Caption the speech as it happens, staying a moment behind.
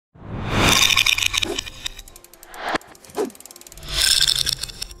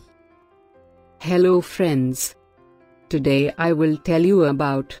Hello friends. Today I will tell you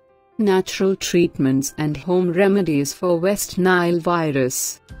about natural treatments and home remedies for West Nile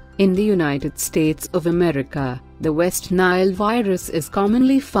virus. In the United States of America, the West Nile virus is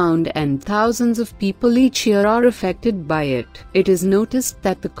commonly found and thousands of people each year are affected by it. It is noticed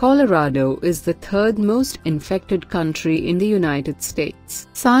that the Colorado is the third most infected country in the United States.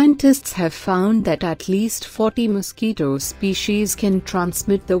 Scientists have found that at least 40 mosquito species can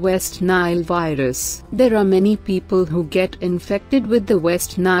transmit the West Nile virus. There are many people who get infected with the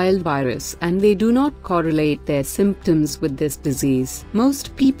West Nile virus and they do not correlate their symptoms with this disease.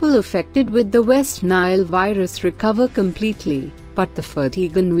 Most people affected with the West Nile virus recover completely, but the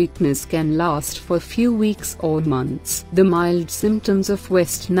fatigue and weakness can last for few weeks or months. The mild symptoms of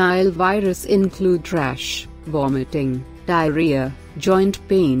West Nile virus include rash, vomiting, diarrhea, joint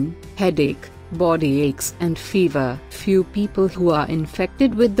pain, headache, body aches and fever. Few people who are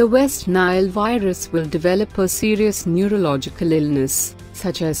infected with the West Nile virus will develop a serious neurological illness,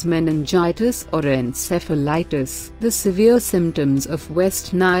 such as meningitis or encephalitis. The severe symptoms of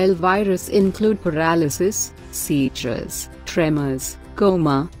West Nile virus include paralysis, seizures, tremors,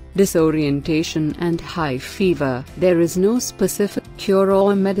 coma, disorientation and high fever. There is no specific cure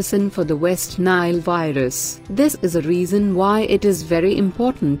or medicine for the West Nile virus. This is a reason why it is very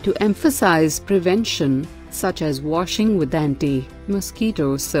important to emphasize prevention, such as washing with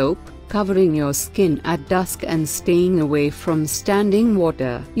anti-mosquito soap, covering your skin at dusk and staying away from standing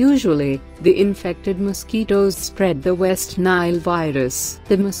water. Usually, the infected mosquitoes spread the West Nile virus.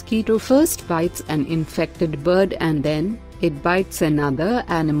 The mosquito first bites an infected bird and then it bites another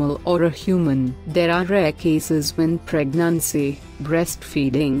animal or a human. There are rare cases when pregnancy,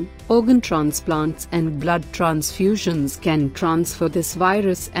 breastfeeding, organ transplants and blood transfusions can transfer this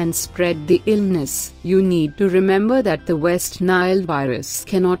virus and spread the illness. You need to remember that the West Nile virus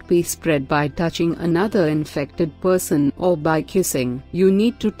cannot be spread by touching another infected person or by kissing. You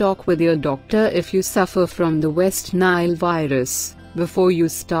need to talk with your doctor if you suffer from the West Nile virus before you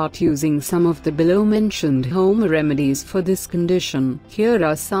start using some of the below-mentioned home remedies for this condition. Here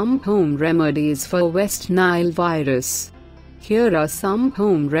are some home remedies for West Nile virus. Here are some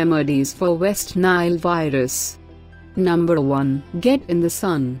home remedies for West Nile virus. Number 1. Get in the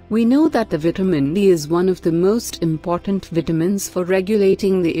sun. We know that the vitamin D is one of the most important vitamins for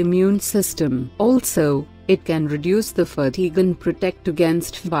regulating the immune system. Also, it can reduce the fatigue and protect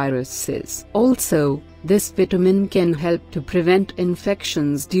against viruses. Also, this vitamin can help to prevent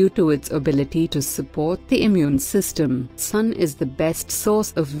infections due to its ability to support the immune system. Sun is the best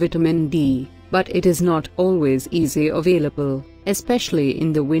source of vitamin D, but it is not always easily available, especially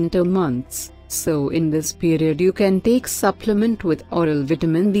in the winter months. So in this period you can take supplement with oral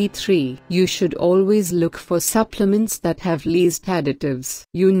vitamin D3. You should always look for supplements that have least additives.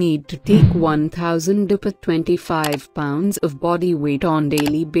 You need to take 1000 to 25 pounds of body weight on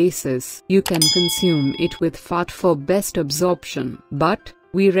daily basis. You can consume it with fat for best absorption. But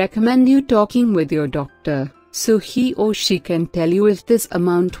we recommend you talking with your doctor, so he or she can tell you if this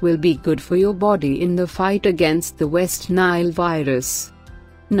amount will be good for your body in the fight against the West Nile virus.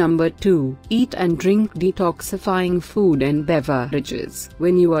 Number 2. Eat and drink detoxifying food and beverages.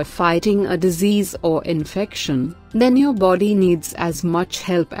 When you are fighting a disease or infection, then your body needs as much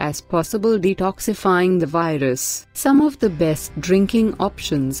help as possible detoxifying the virus. Some of the best drinking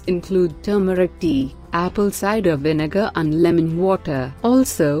options include turmeric tea, apple cider vinegar and lemon water.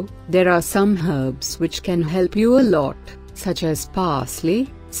 Also, there are some herbs which can help you a lot, such as parsley,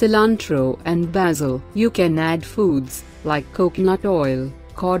 cilantro and basil. You can add foods like coconut oil,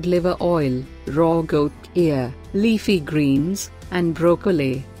 cod liver oil, raw goat ear, leafy greens, and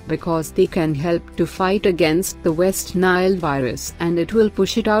broccoli, because they can help to fight against the West Nile virus and it will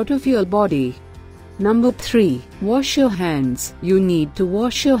push it out of your body. Number 3. Wash your hands. You need to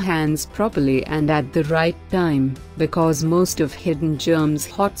wash your hands properly and at the right time, because most of hidden germs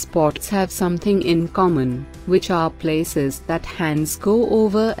hotspots have something in common, which are places that hands go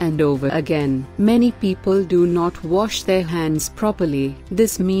over and over again. Many people do not wash their hands properly.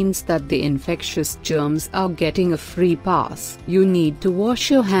 This means that the infectious germs are getting a free pass. You need to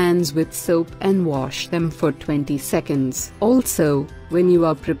wash your hands with soap and wash them for 20 seconds. Also, when you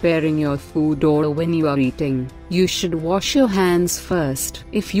are preparing your food or when you are eating, you should wash your hands first.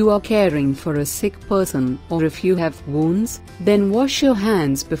 If you are caring for a sick person or if you have wounds, then wash your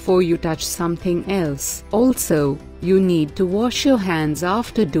hands before you touch something else. Also, you need to wash your hands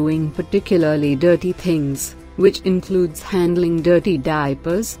after doing particularly dirty things, which includes handling dirty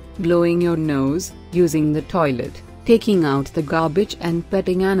diapers, blowing your nose, using the toilet, taking out the garbage and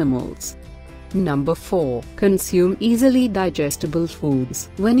petting animals. Number 4. Consume easily digestible foods.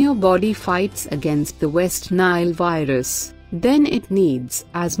 When your body fights against the West Nile virus, then it needs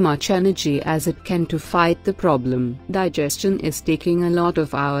as much energy as it can to fight the problem. Digestion is taking a lot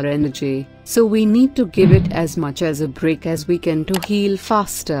of our energy, so we need to give it as much as a break as we can to heal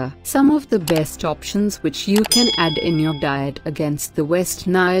faster. Some of the best options which you can add in your diet against the West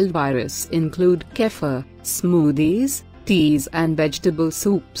Nile virus include kefir, smoothies, teas and vegetable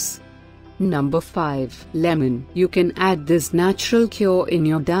soups. Number 5. Lemon. You can add this natural cure in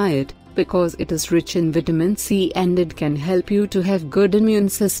your diet because it is rich in vitamin C and it can help you to have good immune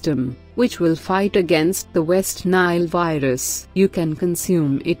system, which will fight against the West Nile virus. You can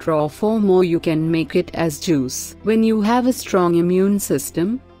consume it raw or you can make it as juice. When you have a strong immune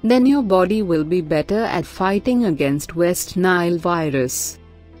system, then your body will be better at fighting against West Nile virus.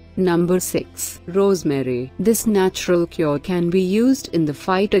 Number 6. Rosemary. This natural cure can be used in the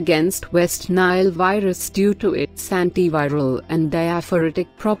fight against West Nile virus due to its antiviral and diaphoretic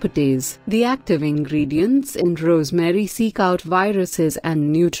properties. The active ingredients in rosemary seek out viruses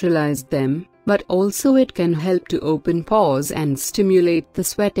and neutralize them, but also it can help to open pores and stimulate the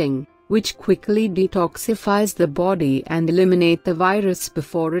sweating, which quickly detoxifies the body and eliminate the virus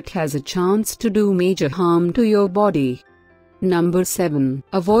before it has a chance to do major harm to your body. Number 7.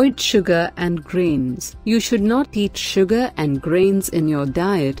 Avoid sugar and grains. You should not eat sugar and grains in your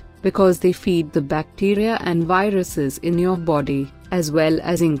diet because they feed the bacteria and viruses in your body, as well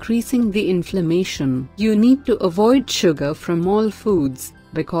as increasing the inflammation. You need to avoid sugar from all foods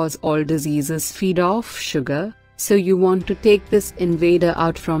because all diseases feed off sugar, so you want to take this invader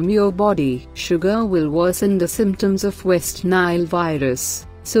out from your body. Sugar will worsen the symptoms of West Nile virus,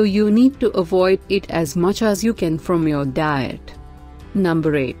 so you need to avoid it as much as you can from your diet.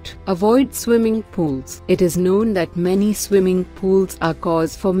 Number 8. Avoid swimming pools. It is known that many swimming pools are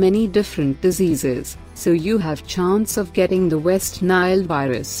cause for many different diseases, so you have chance of getting the West Nile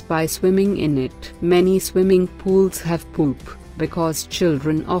virus by swimming in it. Many swimming pools have poop because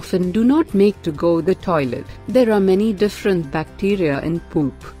children often do not make to go the toilet. There are many different bacteria in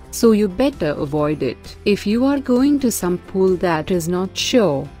poop, so you better avoid it. If you are going to some pool that is not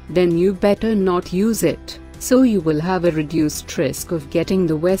sure, then you better not use it, so you will have a reduced risk of getting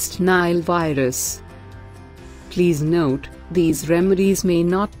the West Nile virus. Please note, these remedies may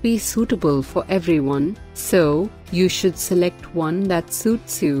not be suitable for everyone, so you should select one that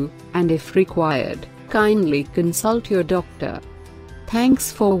suits you, and if required, kindly consult your doctor.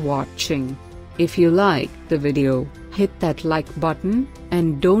 Thanks for watching. If you liked the video, hit that like button,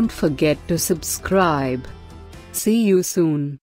 and don't forget to subscribe. See you soon.